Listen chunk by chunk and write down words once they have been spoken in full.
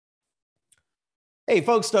Hey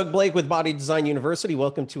folks, Doug Blake with Body Design University.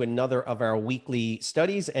 Welcome to another of our weekly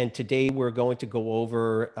studies. And today we're going to go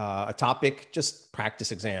over a topic, just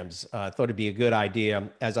practice exams. I thought it'd be a good idea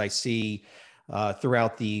as I see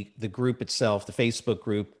throughout the group itself, the Facebook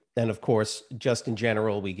group. And of course, just in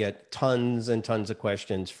general, we get tons and tons of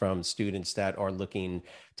questions from students that are looking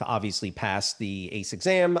to obviously pass the ACE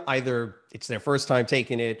exam. Either it's their first time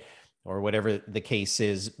taking it, or whatever the case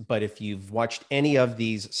is. But if you've watched any of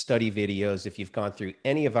these study videos, if you've gone through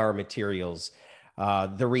any of our materials,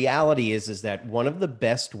 the reality is that one of the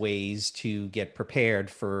best ways to get prepared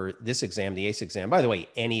for this exam, the ACE exam, by the way,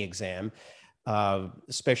 any exam,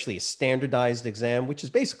 especially a standardized exam, which is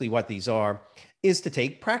basically what these are, is to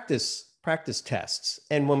take practice tests.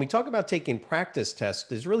 And when we talk about taking practice tests,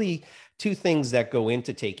 there's really two things that go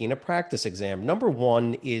into taking a practice exam. Number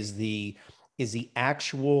one is the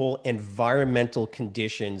actual environmental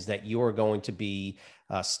conditions that you are going to be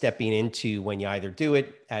stepping into when you either do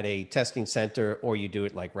it at a testing center or you do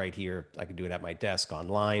it like right here. I could do it at my desk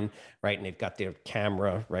online, right? And they've got their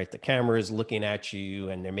camera, right? The camera is looking at you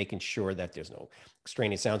and they're making sure that there's no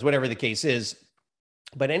extraneous sounds, whatever the case is.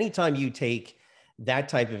 But anytime you take that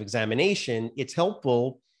type of examination, it's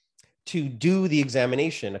helpful to do the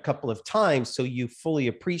examination a couple of times so you fully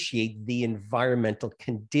appreciate the environmental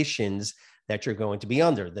conditions that you're going to be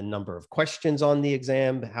under, the number of questions on the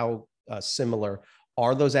exam, how similar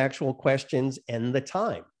are those actual questions, and the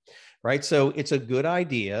time, right? So it's a good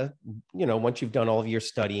idea, once you've done all of your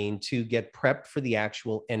studying, to get prepped for the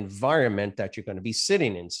actual environment that you're going to be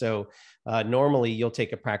sitting in. So normally you'll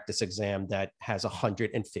take a practice exam that has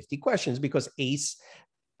 150 questions because ACE,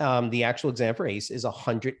 the actual exam for ACE is a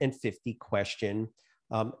 150 question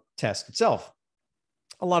test itself.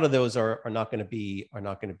 A lot of those are not going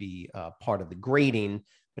to be part of the grading,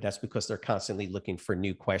 but that's because they're constantly looking for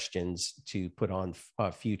new questions to put on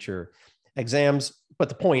future exams. But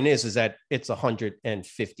the point is that it's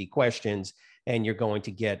 150 questions, and you're going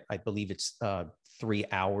to get, I believe it's 3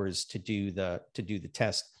 hours to do the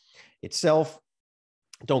test itself.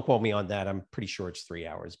 Don't quote me on that. I'm pretty sure it's 3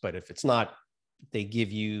 hours, but if it's not, they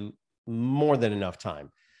give you more than enough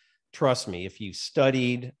time. Trust me, if you've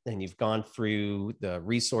studied and you've gone through the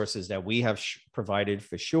resources that we have provided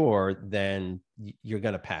for sure, then you're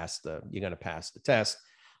going to pass the test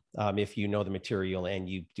if you know the material and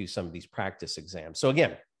you do some of these practice exams. So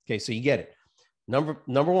again, okay, so you get it.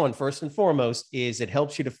 Number one, first and foremost, is it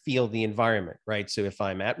helps you to feel the environment, right? So if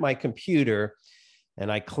I'm at my computer and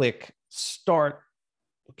I click start,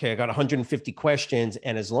 okay, I got 150 questions.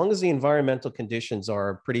 And as long as the environmental conditions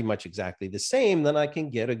are pretty much exactly the same, then I can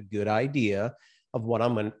get a good idea of what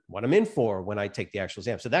I'm in for when I take the actual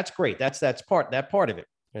exam. So that's great. That's part of it.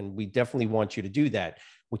 And we definitely want you to do that,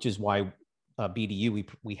 which is why BDU,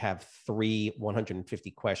 we have 3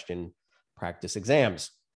 150 question practice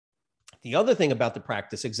exams. The other thing about the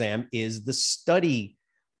practice exam is the study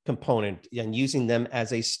component and using them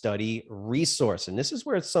as a study resource. And this is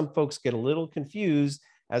where some folks get a little confused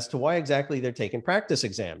as to why exactly they're taking practice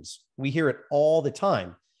exams. We hear it all the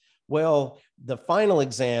time. Well, the final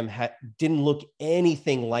exam didn't look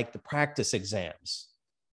anything like the practice exams.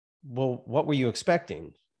 Well, what were you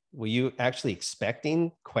expecting? Were you actually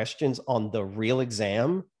expecting questions on the real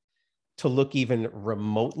exam to look even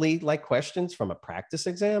remotely like questions from a practice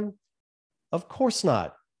exam? Of course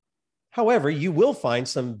not. However, you will find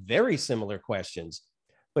some very similar questions,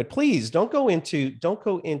 but please don't go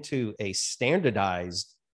into a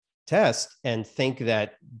standardized test and think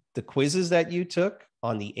that the quizzes that you took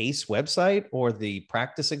on the ACE website or the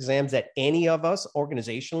practice exams that any of us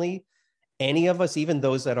organizationally, any of us, even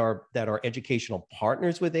those that are educational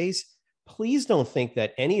partners with ACE, please don't think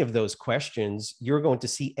that any of those questions you're going to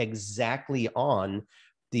see exactly on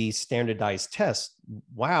the standardized test.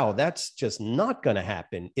 Wow, that's just not going to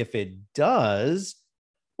happen. If it does,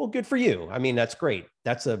 well, good for you. I mean, that's great.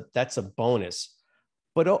 That's a bonus.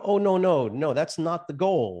 But no, that's not the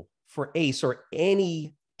goal for ACE or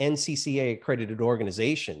any NCCA accredited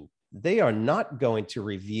organization. They are not going to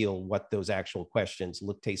reveal what those actual questions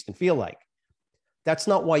look, taste, and feel like. That's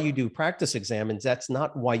not why you do practice exams. That's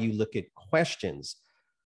not why you look at questions.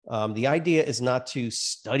 The idea is not to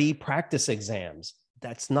study practice exams.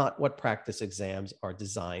 That's not what practice exams are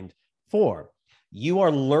designed for. You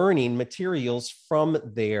are learning materials from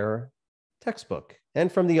their textbook and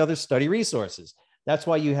from the other study resources. That's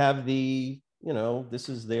why you have this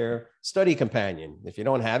is their study companion. If you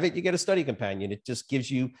don't have it, you get a study companion. It just gives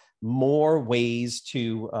you more ways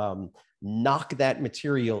to knock that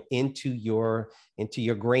material into your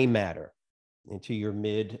gray matter, into your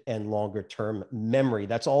mid and longer term memory.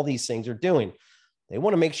 That's all these things are doing. They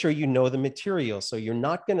want to make sure you know the material. So you're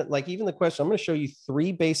not going to, like, even the question, I'm going to show you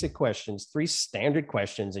 3 basic questions, 3 standard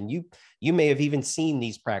questions. And you may have even seen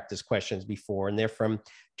these practice questions before, and they're from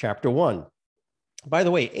chapter 1. By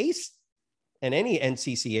the way, ACE and any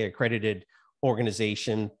NCCA accredited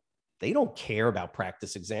organization, they don't care about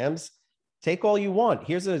practice exams. Take all you want.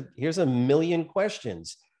 Here's a million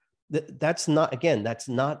questions. That's not, again, that's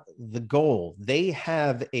not the goal. They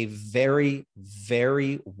have a very,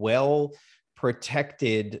 very well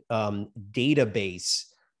protected database,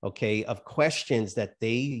 okay, of questions that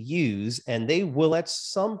they use, and they will at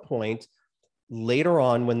some point later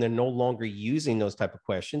on, when they're no longer using those type of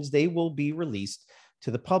questions, they will be released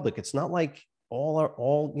to the public. It's not like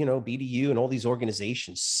all BDU and all these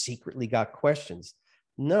organizations secretly got questions.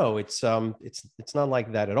 No, it's not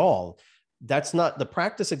like that at all. That's not the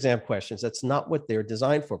practice exam questions. That's not what they're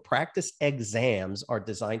designed for. Practice exams are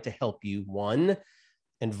designed to help you, one,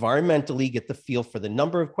 environmentally get the feel for the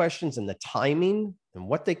number of questions and the timing and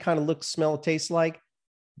what they kind of look, smell, taste like.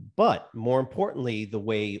 But more importantly, the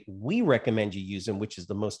way we recommend you use them, which is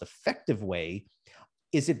the most effective way,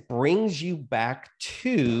 is it brings you back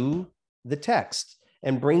to the text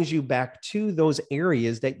and brings you back to those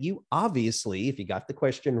areas that you obviously, if you got the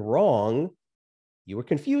question wrong, you were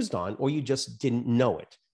confused on, or you just didn't know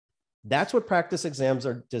it. That's what practice exams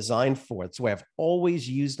are designed for. That's the way I've always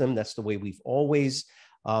used them. That's the way we've always,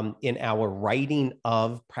 in our writing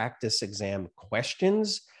of practice exam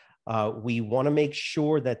questions, we want to make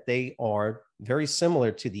sure that they are very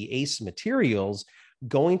similar to the ACE materials,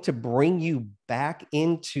 going to bring you back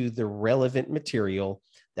into the relevant material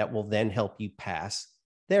that will then help you pass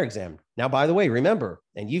their exam. Now, by the way, remember,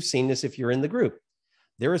 and you've seen this if you're in the group,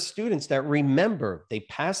 there are students that remember they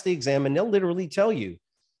passed the exam and they'll literally tell you,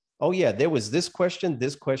 oh yeah, there was this question,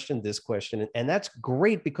 this question, this question. And that's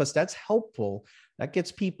great because that's helpful. That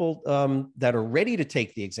gets people that are ready to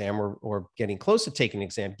take the exam or getting close to taking an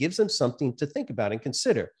exam, gives them something to think about and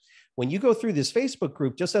consider. When you go through this Facebook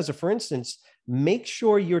group, just as a for instance, make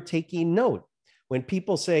sure you're taking note. When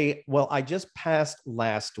people say, well, I just passed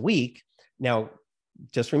last week. Now,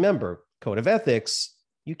 just remember, code of ethics,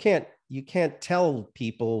 you can't tell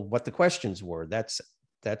people what the questions were. That's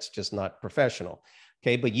just not professional.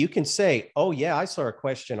 Okay, but you can say, oh yeah, I saw a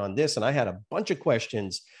question on this and I had a bunch of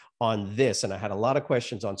questions on this and I had a lot of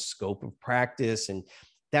questions on scope of practice, and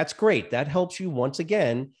that's great. That helps you. Once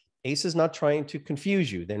again, ACE is not trying to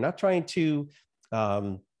confuse you. They're not trying to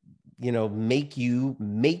make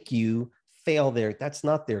you fail there. That's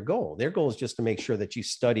not their goal. Their goal is just to make sure that you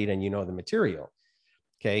studied and you know the material.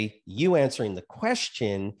 Okay, you answering the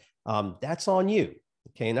question, that's on you.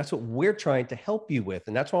 Okay, and that's what we're trying to help you with,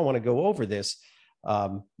 and that's why I want to go over this.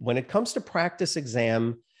 When it comes to practice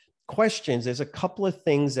exam questions, there's a couple of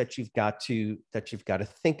things that you've got to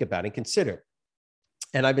think about and consider.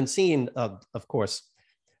 And I've been seeing, of course,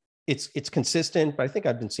 it's consistent, but I think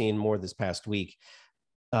I've been seeing more this past week.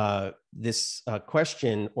 This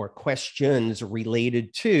question or questions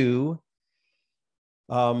related to,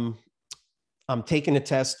 I'm taking a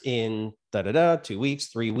test in 2 weeks,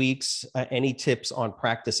 3 weeks. Any tips on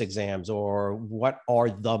practice exams, or what are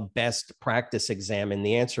the best practice exam? And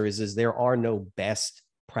the answer is there are no best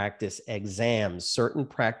practice exams. Certain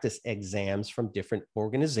practice exams from different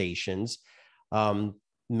organizations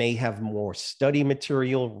may have more study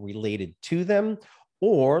material related to them,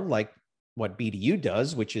 or like what BDU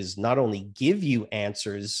does, which is not only give you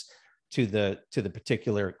answers to the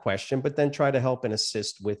particular question, but then try to help and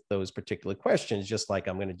assist with those particular questions, just like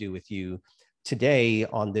I'm going to do with you today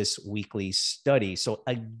on this weekly study. So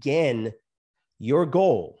again, your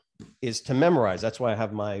goal is to memorize. That's why I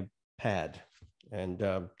have my pad. And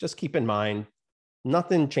just keep in mind,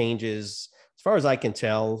 nothing changes. As far as I can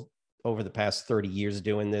tell, over the past 30 years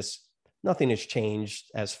doing this, nothing has changed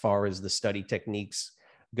as far as the study techniques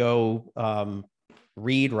go.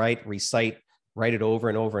 Read, write, recite, write it over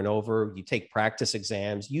and over and over. You take practice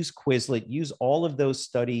exams, use Quizlet, use all of those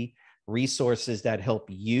study resources that help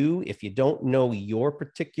you. If you don't know your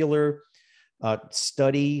particular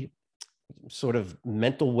study sort of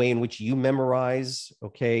mental way in which you memorize,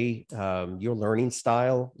 okay, your learning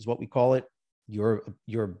style is what we call it,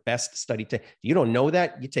 your best study test. If you don't know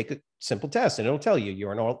that, you take a simple test and it'll tell you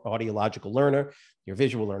you're an audiological learner, you're a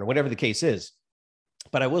visual learner, whatever the case is.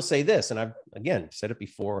 But I will say this, and I've, again, said it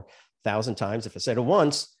before 1,000 times. If I said it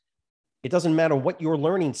once, it doesn't matter what your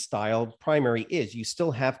learning style primary is. You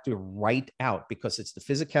still have to write out, because it's the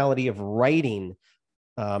physicality of writing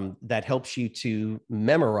that helps you to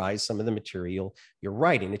memorize some of the material you're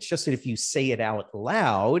writing. It's just that if you say it out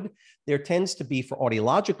loud, there tends to be, for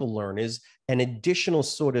audiological learners, an additional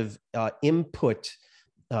sort of input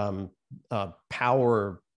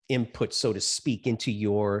power input, so to speak, into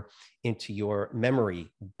your memory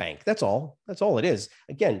bank. That's all. That's all it is.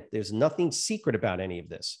 Again, there's nothing secret about any of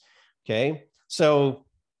this. Okay. So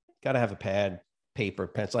got to have a pad, paper,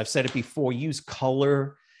 pencil. I've said it before, use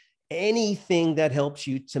color, anything that helps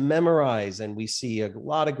you to memorize. And we see a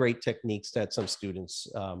lot of great techniques that some students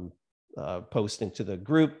post into the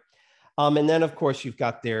group. And then of course you've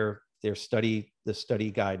got their study, the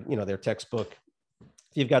study guide, their textbook.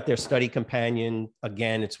 You've got their study companion.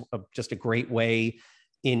 Again, it's just a great way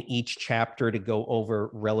in each chapter to go over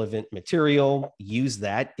relevant material. Use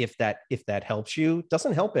that if that helps you. It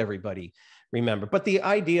doesn't help everybody, remember. But the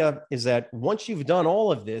idea is that once you've done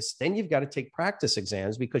all of this, then you've got to take practice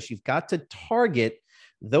exams, because you've got to target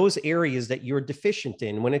those areas that you're deficient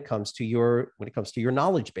in when it comes to your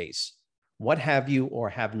knowledge base. What have you or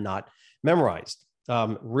have not memorized?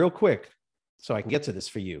 Real quick, so I can get to this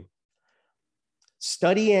for you.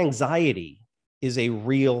 Study anxiety is a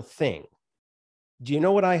real thing. Do you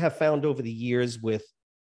know what I have found over the years with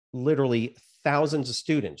literally thousands of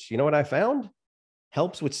students? You know what I found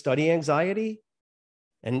helps with study anxiety?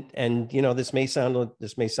 And this may sound a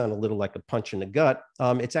little like a punch in the gut.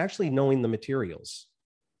 It's actually knowing the materials.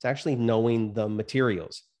 It's actually knowing the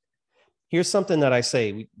materials. Here's something that I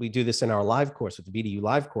say. We do this in our live course with the BDU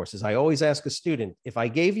live courses. I always ask a student, if I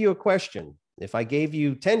gave you a question, if I gave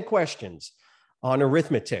you 10 questions on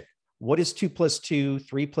arithmetic, what is 2 plus 2,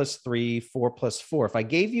 3 plus 3, 4 plus 4? If I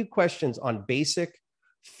gave you questions on basic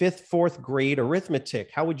 5th, 4th grade arithmetic,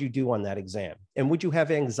 how would you do on that exam? And would you have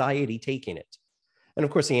anxiety taking it? And of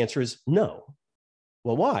course, the answer is no.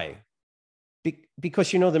 Well, why?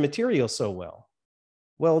 Because you know the material so well.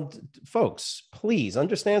 Well, folks, please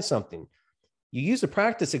understand something. You use the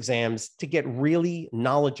practice exams to get really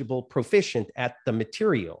knowledgeable, proficient at the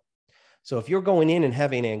material. So if you're going in and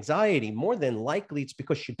having anxiety, more than likely it's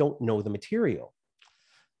because you don't know the material.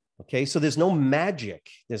 Okay, so there's no magic.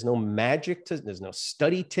 There's no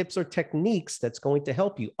study tips or techniques that's going to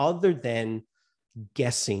help you other than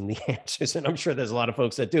guessing the answers. And I'm sure there's a lot of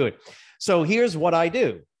folks that do it. So here's what I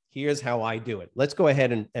do. Here's how I do it. Let's go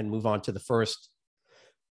ahead and move on to the first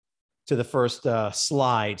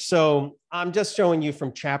slide. So I'm just showing you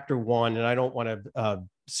from chapter 1, and I don't want to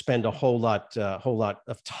spend a whole lot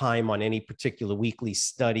of time on any particular weekly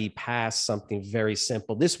study past something very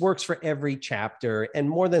simple. This works for every chapter, and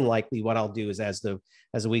more than likely what I'll do is as the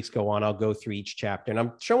weeks go on, I'll go through each chapter, and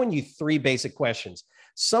I'm showing you 3 basic questions.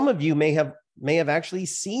 Some of you may have actually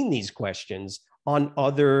seen these questions on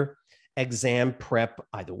other exam prep,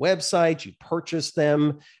 either websites, you purchased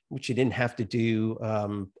them, which you didn't have to do,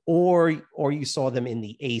 or you saw them in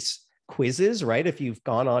the ACE quizzes, right? If you've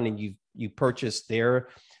gone on and you purchased their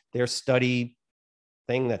study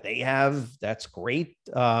thing that they have, that's great.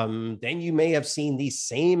 Then you may have seen these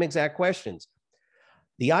same exact questions.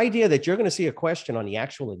 The idea that you're going to see a question on the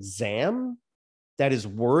actual exam that is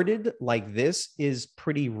worded like this is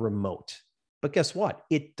pretty remote. But guess what?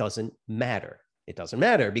 It doesn't matter. It doesn't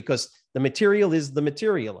matter because the material is the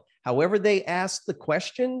material. However they ask the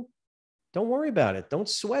question, don't worry about it. Don't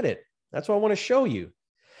sweat it. That's what I want to show you.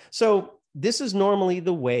 So this is normally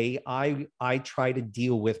the way I try to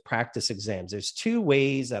deal with practice exams. There's 2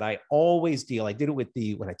 ways that I always deal. I did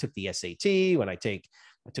it when I took the SAT, when I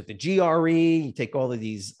took the GRE, you take all of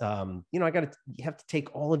these, you have to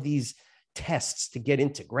take all of these tests to get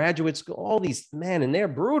into graduate school, all these, man, and they're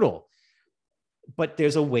brutal. But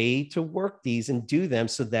there's a way to work these and do them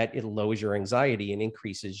so that it lowers your anxiety and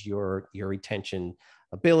increases your retention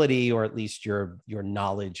ability, or at least your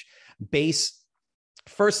knowledge base.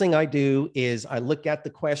 First thing I do is I look at the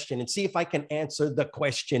question and see if I can answer the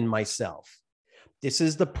question myself. This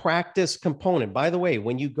is the practice component. By the way,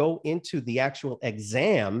 when you go into the actual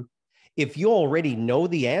exam, if you already know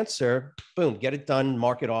the answer, boom, get it done,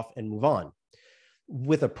 mark it off, and move on.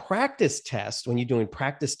 With a practice test, when you're doing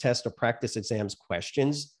practice test or practice exams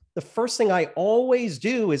questions, the first thing I always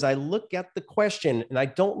do is I look at the question and I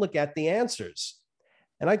don't look at the answers.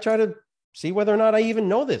 And I try to see whether or not I even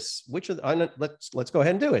know this. Let's go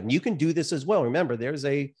ahead and do it. And you can do this as well. Remember, there's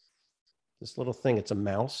this little thing, it's a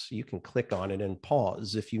mouse. You can click on it and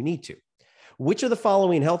pause if you need to. Which of the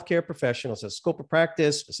following healthcare professionals has scope of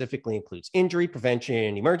practice specifically includes injury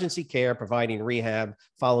prevention, emergency care, providing rehab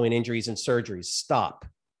following injuries and surgeries? Stop.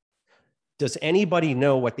 Does anybody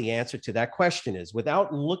know what the answer to that question is?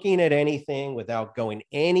 Without looking at anything, without going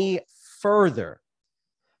any further,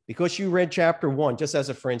 because you read chapter 1, just as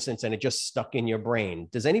a for instance, and it just stuck in your brain.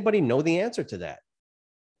 Does anybody know the answer to that?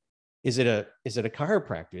 Is it a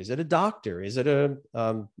chiropractor? Is it a doctor? Is it a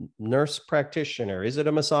nurse practitioner? Is it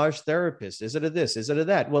a massage therapist? Is it a this? Is it a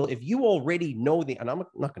that? Well, if you already know and I'm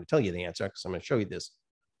not going to tell you the answer because I'm going to show you this,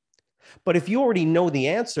 but if you already know the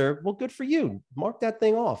answer, well, good for you. Mark that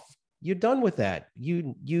thing off. You're done with that.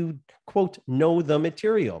 You quote, know the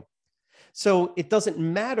material. So it doesn't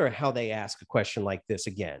matter how they ask a question like this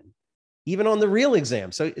again, even on the real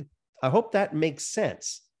exam. So I hope that makes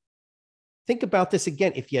sense. Think about this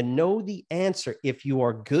again. If you know the answer, if you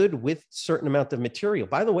are good with certain amount of material,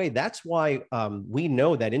 by the way, that's why we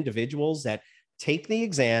know that individuals that take the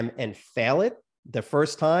exam and fail it the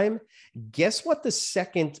first time, guess what the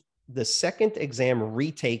second exam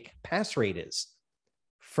retake pass rate is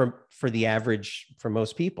for the average for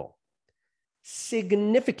most people?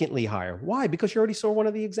 Significantly higher. Why? Because you already saw one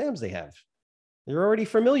of the exams they have. You're already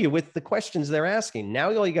familiar with the questions they're asking.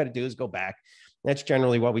 Now all you got to do is go back. That's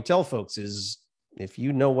generally what we tell folks is if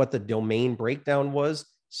you know what the domain breakdown was,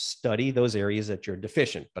 study those areas that you're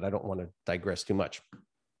deficient, but I don't want to digress too much.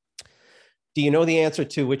 Do you know the answer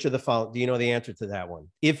to which of the following? Do you know the answer to that one?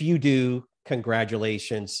 If you do,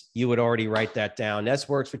 congratulations. You would already write that down. That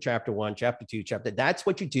works for chapter 1, chapter 2, that's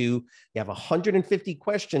what you do. You have 150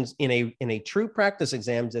 questions in a true practice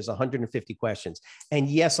exam. There's 150 questions. And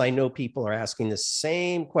yes, I know people are asking the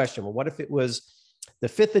same question. Well, what if it was the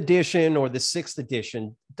 5th edition or the 6th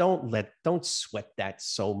edition? Don't sweat that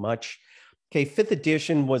so much. Okay, 5th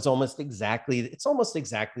edition was almost exactly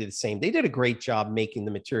the same. They did a great job making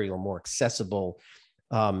the material more accessible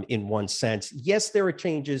in one sense. Yes, there are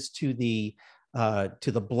changes to the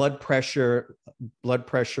blood pressure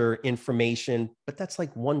information, but that's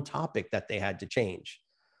like one topic that they had to change.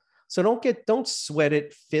 So don't sweat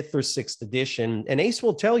it 5th or 6th edition. And ACE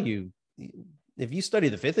will tell you, if you study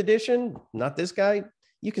the 5th edition, not this guy,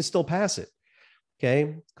 you can still pass it.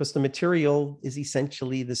 Okay, because the material is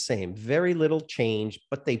essentially the same. Very little change,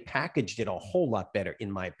 but they packaged it a whole lot better,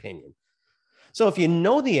 in my opinion. So if you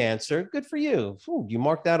know the answer, good for you. You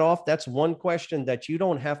mark that off. That's one question that you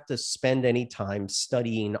don't have to spend any time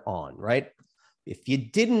studying on, right? If you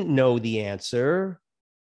didn't know the answer,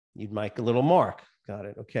 you'd make a little mark. Got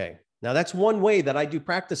it. Okay. Now that's one way that I do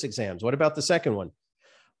practice exams. What about the second one?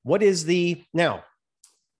 Now,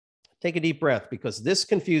 take a deep breath, because this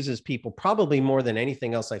confuses people probably more than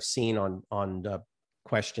anything else I've seen on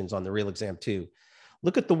questions on the real exam too.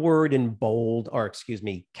 Look at the word in bold, or excuse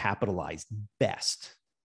me, capitalized, best.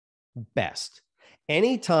 Best.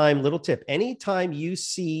 Anytime, little tip, anytime you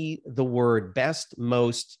see the word best,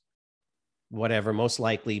 most, whatever, most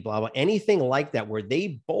likely, blah, blah, anything like that where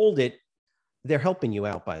they bold it, they're helping you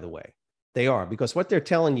out, by the way. They are, because what they're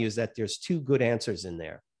telling you is that there's 2 good answers in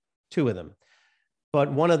there, 2 of them,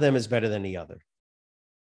 but one of them is better than the other.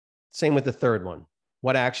 Same with the third one.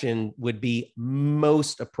 What action would be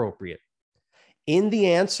most appropriate? In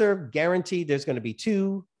the answer, guaranteed there's going to be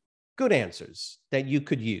 2 good answers that you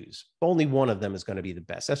could use. Only one of them is going to be the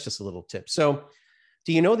best. That's just a little tip. So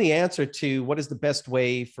do you know the answer to what is the best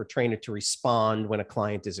way for a trainer to respond when a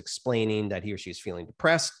client is explaining that he or she is feeling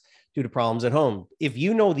depressed due to problems at home? If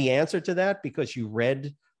you know the answer to that because you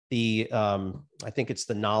read the, I think it's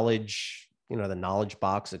the knowledge, the knowledge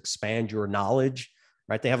box, expand your knowledge,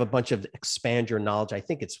 right? They have a bunch of expand your knowledge. I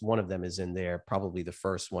think it's one of them is in there, probably the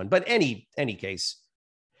first one. But any case,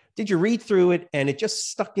 did you read through it and it just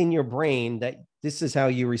stuck in your brain that this is how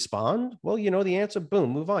you respond? Well, you know the answer, boom,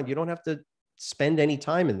 move on. You don't have to spend any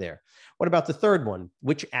time in there. What about the third one?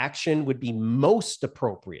 Which action would be most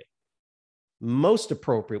appropriate? Most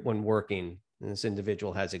appropriate when working. And this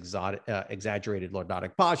individual has exaggerated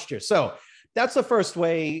lordotic posture. So that's the first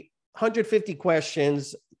way. 150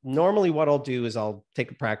 questions. Normally what I'll do is I'll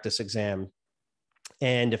take a practice exam.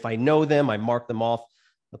 And if I know them, I mark them off.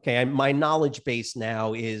 Okay, my knowledge base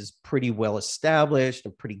now is pretty well established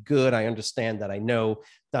and pretty good. I understand that I know ...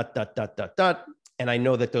 And I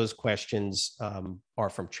know that those questions are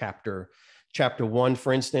from chapter 1,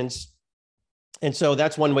 for instance. And so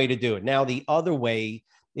that's one way to do it. Now, the other way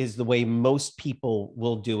is the way most people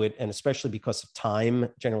will do it, and especially because of time,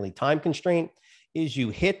 generally time constraint, is you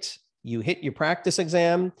hit your practice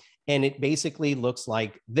exam, and it basically looks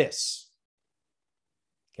like this.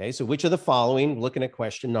 Okay, so which of the following, looking at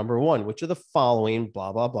question number 1, which of the following,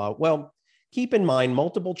 blah, blah, blah. Well, keep in mind,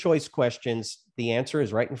 multiple choice questions, the answer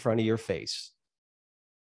is right in front of your face.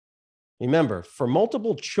 Remember, for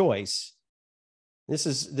multiple choice, this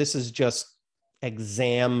is just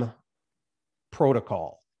exam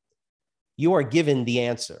protocol. You are given the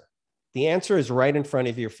answer. The answer is right in front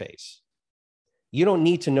of your face. You don't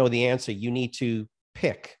need to know the answer. You need to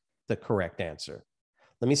pick the correct answer.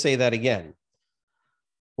 Let me say that again.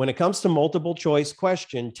 When it comes to multiple choice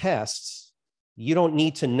question tests, you don't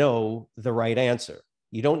need to know the right answer.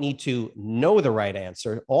 You don't need to know the right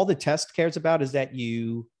answer. All the test cares about is that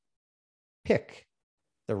you pick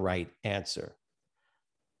the right answer.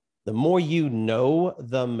 The more you know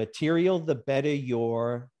the material, the better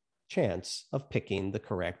your chance of picking the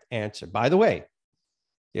correct answer. By the way,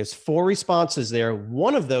 there's 4 responses there.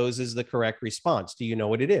 One of those is the correct response. Do you know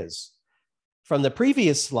what it is? From the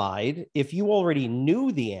previous slide, if you already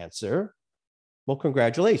knew the answer, well,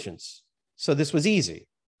 congratulations. So this was easy.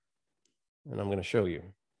 And I'm going to show you.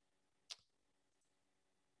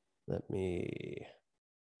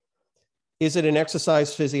 Is it an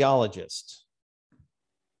exercise physiologist?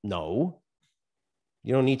 No.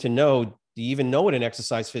 You don't need to know. Do you even know what an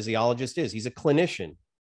exercise physiologist is? He's a clinician.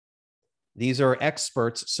 These are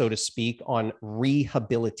experts, so to speak, on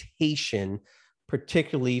rehabilitation,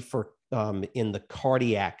 particularly for in the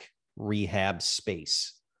cardiac rehab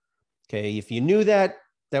space. Okay, if you knew that,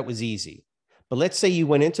 that was easy. But let's say you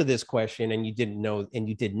went into this question and you didn't know, and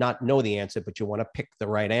you did not know the answer, but you want to pick the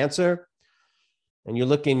right answer. And you're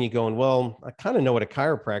looking, you're going, well, I kind of know what a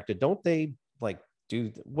chiropractor, don't they like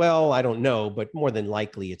do? Well, I don't know, but more than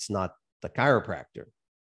likely it's not the chiropractor,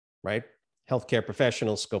 right? Healthcare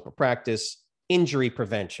professional, scope of practice, injury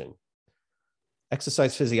prevention.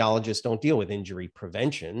 Exercise physiologists don't deal with injury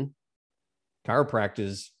prevention.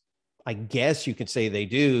 Chiropractors, I guess you could say they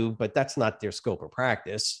do, but that's not their scope of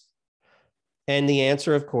practice. And the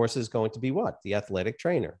answer, of course, is going to be what? The athletic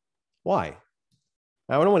trainer. Why?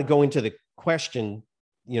 Now, I don't want to go into the question,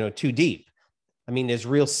 too deep. I mean, there's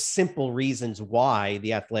real simple reasons why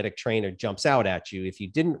the athletic trainer jumps out at you. If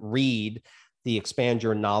you didn't read the expand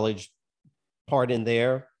your knowledge part in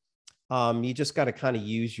there, you just got to kind of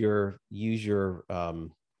use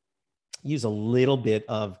a little bit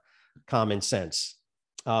of common sense.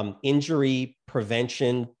 Injury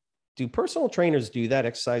prevention. Do personal trainers do that?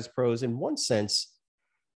 Exercise pros, in one sense,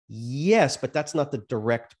 yes, but that's not the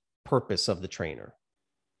direct purpose of the trainer.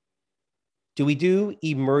 Do we do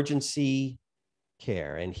emergency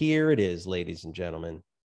care? And here it is, ladies and gentlemen.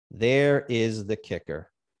 There is the kicker.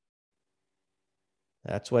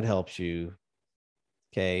 That's what helps you.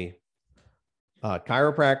 Okay.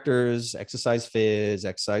 Chiropractors, exercise phys,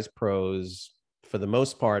 exercise pros, for the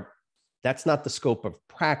most part, that's not the scope of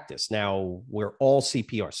practice. Now, we're all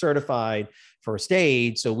CPR certified, first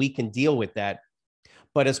aid, so we can deal with that.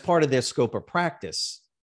 But as part of their scope of practice,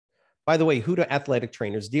 by the way, who do athletic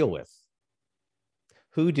trainers deal with?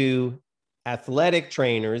 Who do athletic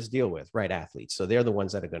trainers deal with? Right, athletes. So they're the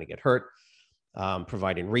ones that are going to get hurt,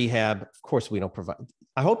 providing rehab. Of course, we don't provide.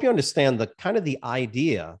 I hope you understand the kind of the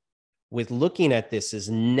idea with looking at this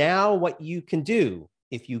is now what you can do.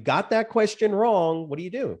 If you got that question wrong, what do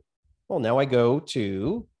you do? Well, now I go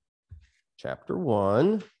to chapter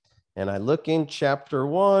 1 and I look in chapter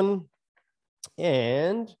 1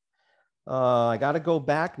 and I got to go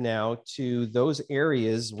back now to those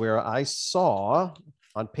areas where I saw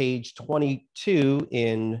on page 22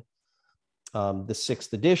 in the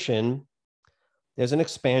 6th edition, there's an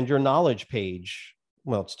expand your knowledge page.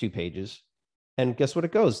 Well, it's 2 pages. And guess what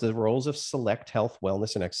it goes? The roles of select health,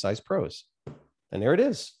 wellness, and exercise pros. And there it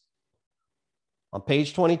is. On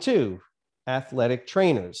page 22, athletic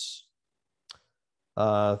trainers.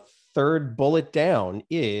 3rd bullet down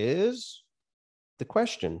is the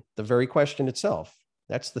question, the very question itself.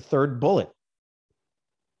 That's the 3rd bullet.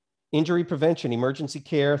 Injury prevention, emergency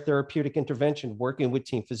care, therapeutic intervention, working with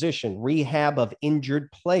team physician, rehab of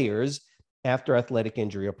injured players after athletic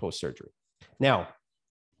injury or post-surgery. Now,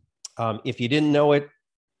 if you didn't know it,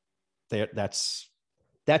 that's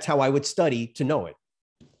how I would study to know it.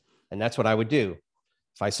 And that's what I would do.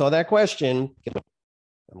 If I saw that question,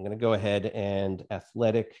 I'm going to go ahead and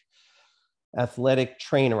athletic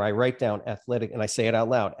trainer. I write down athletic and I say it out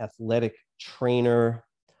loud, athletic trainer,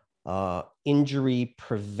 injury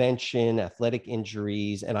prevention, athletic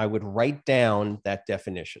injuries. And I would write down that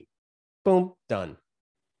definition. Boom, done.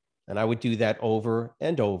 And I would do that over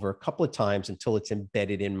and over a couple of times until it's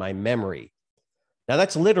embedded in my memory. Now,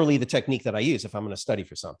 that's literally the technique that I use if I'm going to study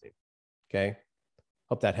for something. Okay.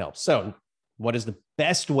 Hope that helps. So what is the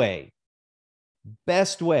best way?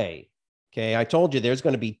 Best way. Okay. I told you there's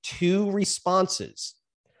going to be 2 responses.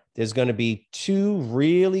 There's going to be 2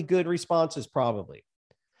 really good responses, probably.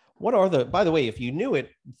 What are the, by the way, if you knew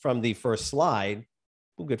it from the first slide,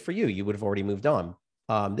 well, good for you. You would have already moved on.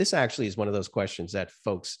 This actually is one of those questions that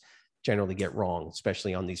folks generally get wrong,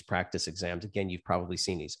 especially on these practice exams. Again, you've probably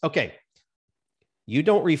seen these. Okay. You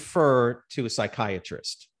don't refer to a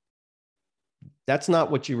psychiatrist. That's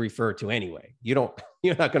not what you refer to anyway. You're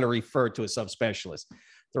not going to refer to a subspecialist.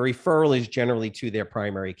 the referral is generally to their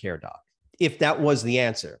primary care doc. If that was the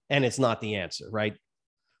answer, and it's not the answer, right?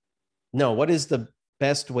 No, what is the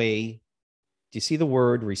best way? Do you see the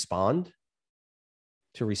word respond?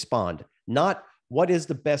 To respond, not what is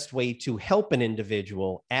the best way to help an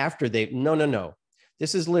individual after they, no.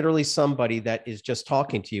 This is literally somebody that is just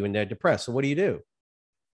talking to you and they're depressed. So what do?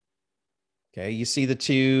 Okay, you see the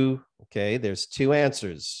two, okay, there's two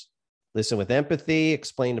answers. Listen with empathy,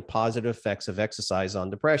 explain the positive effects of exercise on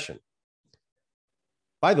depression.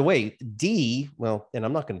 By the way, D, well, and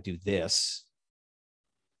I'm not going to do this,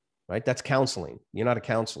 right? That's counseling. You're not a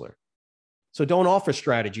counselor. So don't offer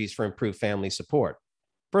strategies for improved family support.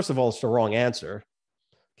 First of all, it's the wrong answer.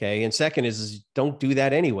 Okay. And second is don't do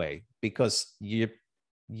that anyway, because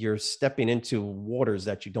you're stepping into waters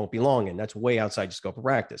that you don't belong in. That's way outside your scope of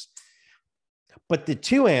practice. But the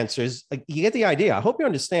two answers, you get the idea. I hope you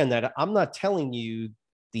understand that I'm not telling you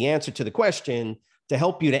the answer to the question to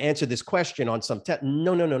help you to answer this question on some test.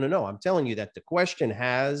 No. I'm telling you that the question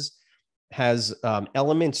has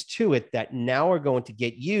elements to it that now are going to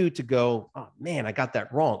get you to go, oh man, I got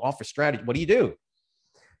that wrong. Offer strategy. What do?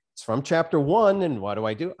 It's from chapter 1. And what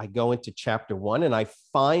do? I go into chapter 1 and I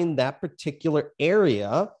find that particular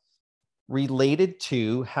area related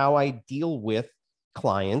to how I deal with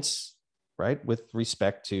clients, right? With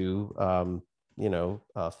respect to,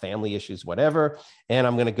 family issues, whatever. And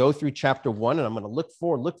I'm going to go through chapter 1 and I'm going to look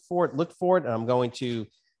for it. And I'm going to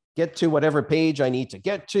get to whatever page I need to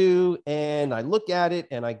get to. And I look at it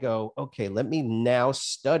and I go, okay, let me now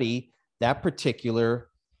study that particular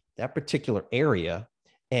area.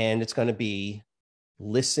 And it's going to be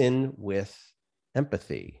listen with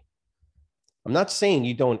empathy. I'm not saying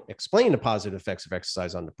you don't explain the positive effects of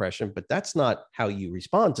exercise on depression, but that's not how you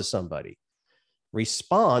respond to somebody.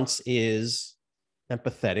 Response is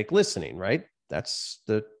empathetic listening, right? That's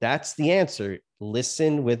the answer.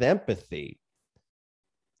 Listen with empathy.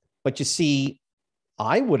 But you see,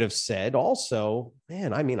 I would have said also,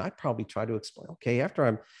 man, I mean, I'd probably try to explain, okay,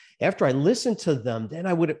 after I listened to them, then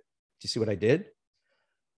I would have, do you see what I did?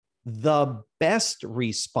 The best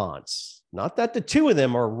response, not that the two of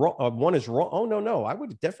them are wrong, one is wrong. Oh, no. I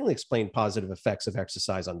would definitely explain positive effects of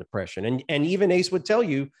exercise on depression. And even ACE would tell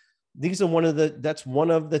you, that's one of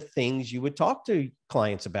the things you would talk to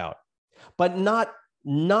clients about, but not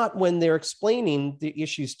when they're explaining the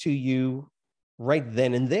issues to you right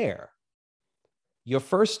then and there. Your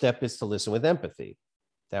first step is to listen with empathy.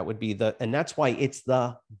 That would be and that's why it's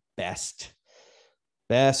the best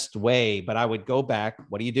way. But I would go back.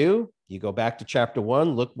 What do? You go back to chapter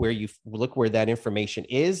 1, look where that information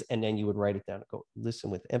is, and then you would write it down and go listen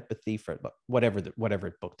with empathy for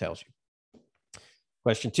whatever book tells you.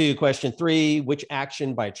 Question 2, question 3, which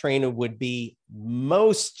action by a trainer would be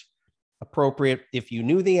most appropriate? If you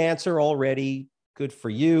knew the answer already, good for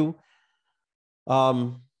you.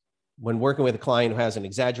 When working with a client who has an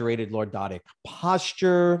exaggerated lordotic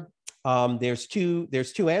posture, there's two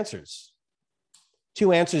answers.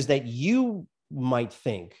 Two answers that you might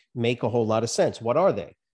think make a whole lot of sense. What are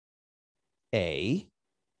they? A,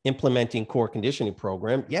 implementing core conditioning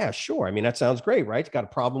program. Yeah, sure. I mean, that sounds great, right? You got a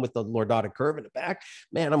problem with the lordotic curve in the back.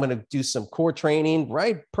 Man, I'm going to do some core training,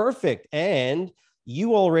 right? Perfect. And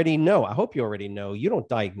you already know, I hope you already know, you don't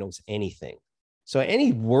diagnose anything. So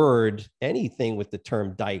anything with the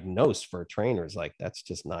term diagnose for a trainer is like, that's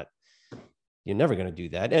just not, you're never going to do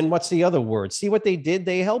that. And what's the other word? See what they did?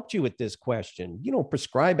 They helped you with this question. You don't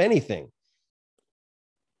prescribe anything.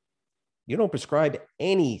 You don't prescribe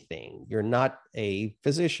anything. You're not a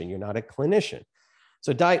physician. You're not a clinician.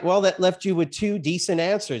 So that left you with two decent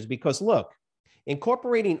answers, because look,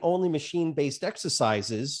 incorporating only machine-based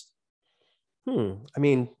exercises, I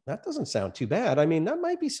mean, that doesn't sound too bad. I mean, that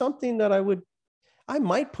might be something that I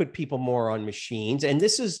might put people more on machines. And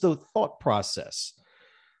this is the thought process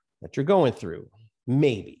that you're going through,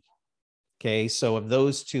 maybe. Okay, so of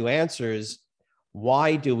those two answers,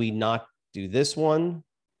 why do we not do this one?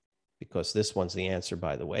 Because this one's the answer,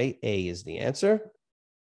 by the way. A is the answer.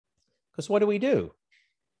 Because what do?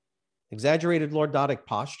 Exaggerated lordotic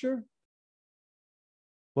posture?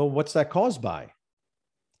 Well, what's that caused by?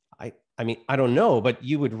 I mean, I don't know, but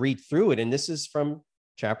you would read through it, and this is from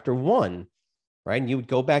chapter 1, right? And you would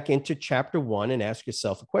go back into chapter 1 and ask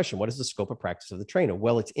yourself a question. What is the scope of practice of the trainer?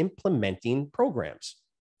 Well, it's implementing programs.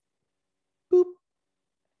 Boop.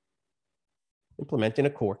 Implementing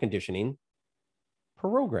a core conditioning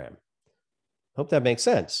program. Hope that makes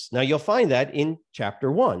sense. Now, you'll find that in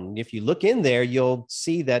chapter 1. If you look in there, you'll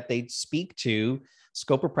see that they speak to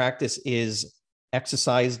scope of practice is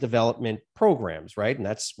exercise development programs, right? And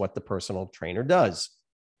that's what the personal trainer does.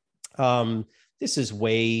 This is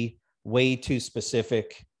way way too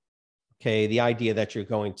specific. Okay, the idea that you're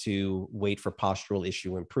going to wait for postural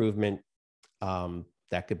issue improvement,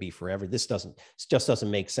 that could be forever. This just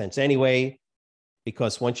doesn't make sense anyway,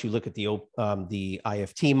 because once you look at the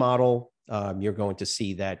IFT model, you're going to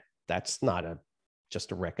see that that's not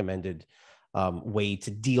just a recommended way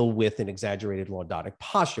to deal with an exaggerated lordotic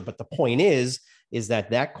posture. But the point is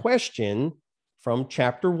that question from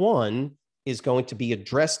chapter 1 is going to be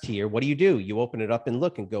addressed here. What do? You open it up and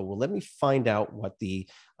look and go, well, let me find out what the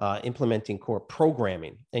implementing core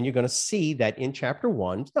programming. And you're going to see that in chapter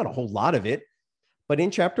 1, it's not a whole lot of it, but in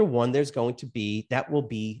chapter 1, there's going to be, that will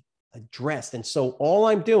be addressed. And so all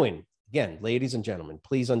I'm doing, again, ladies and gentlemen,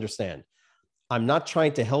 please understand, I'm not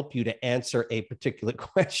trying to help you to answer a particular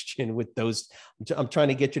question with those. I'm trying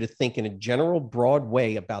to get you to think in a general, broad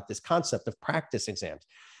way about this concept of practice exams.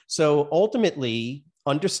 So ultimately,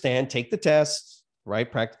 understand, take the test, right?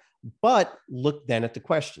 Practice, but look then at the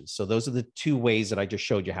questions. So those are the 2 ways that I just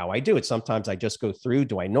showed you how I do it. Sometimes I just go through,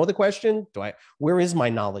 do I know the question? Where is my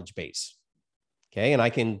knowledge base? Okay, and I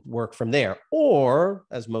can work from there. Or,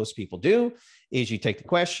 as most people do, is you take the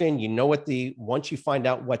question, you know once you find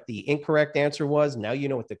out what the incorrect answer was, now you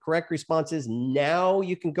know what the correct response is. Now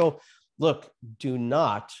you can go, look, do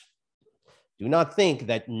not think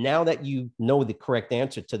that now that you know the correct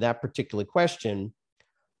answer to that particular question,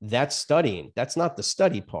 that's studying. That's not the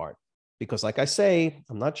study part. Because like I say,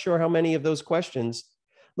 I'm not sure how many of those questions.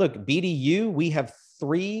 Look, BDU, we have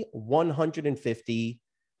 3 150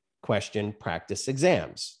 question practice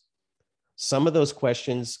exams. Some of those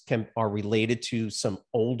questions are related to some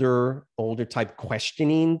older type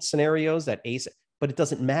questioning scenarios that ACE, but it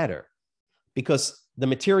doesn't matter because the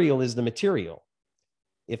material is the material.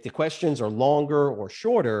 If the questions are longer or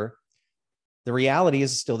shorter, the reality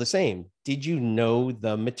is still the same. Did you know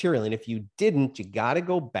the material? And if you didn't, you got to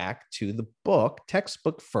go back to the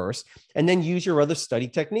textbook first, and then use your other study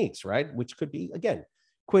techniques, right? Which could be, again,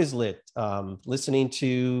 Quizlet, listening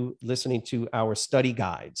to our study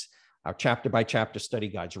guides, our chapter by chapter study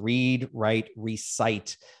guides, read, write,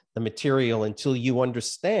 recite the material until you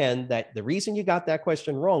understand that the reason you got that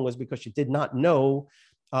question wrong was because you did not know,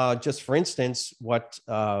 just for instance, what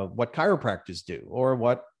chiropractors do or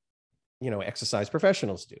what exercise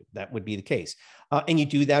professionals do. That would be the case. And you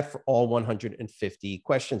do that for all 150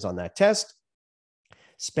 questions on that test.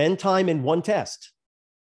 Spend time in one test.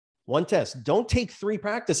 One test. Don't take 3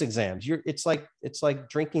 practice exams. It's like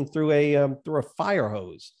drinking through a fire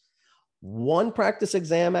hose. One practice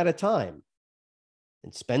exam at a time,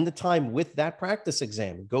 and spend the time with that practice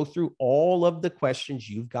exam. Go through all of the questions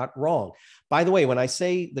you've got wrong. By the way, when I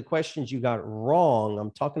say the questions you got wrong,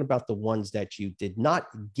 I'm talking about the ones that you did not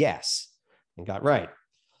guess and got right.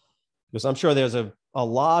 Because I'm sure there's a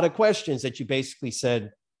lot of questions that you basically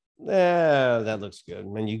said, that looks good,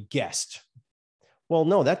 and you guessed. Well,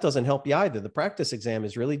 no, that doesn't help you either. The practice exam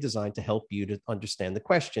is really designed to help you to understand the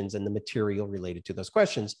questions and the material related to those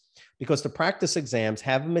questions, because the practice exams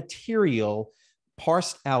have material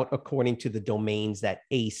parsed out according to the domains that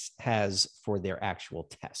ACE has for their actual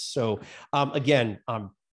tests. So again,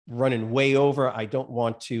 I'm running way over. I don't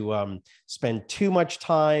want to spend too much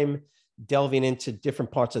time delving into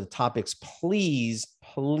different parts of the topics. Please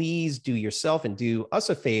do yourself and do us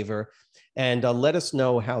a favor and let us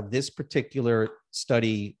know how this particular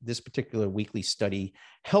study, this particular weekly study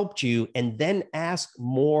helped you, and then ask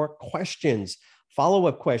more questions,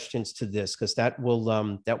 follow-up questions to this, because that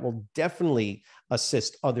will definitely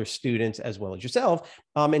assist other students as well as yourself.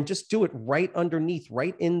 And just do it right underneath,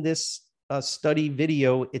 right in this study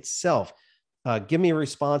video itself. Give me a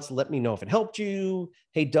response. Let me know if it helped you.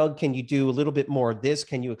 Hey, Doug, can you do a little bit more of this?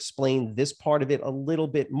 Can you explain this part of it a little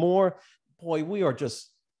bit more? Boy, we are just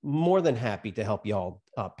more than happy to help y'all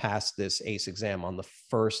pass this ACE exam on the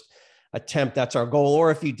first attempt. That's our goal. Or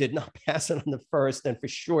if you did not pass it on the first, then for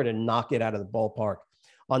sure to knock it out of the ballpark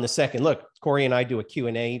on the second. Look, Corey and I do a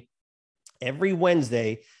Q&A every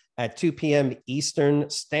Wednesday at 2 p.m. Eastern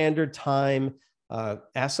Standard Time.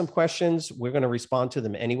 Ask some questions. We're going to respond to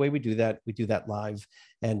them anyway. We do that live,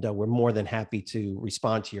 and we're more than happy to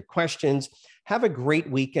respond to your questions. Have a great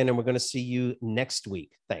weekend, and we're going to see you next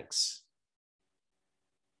week. Thanks.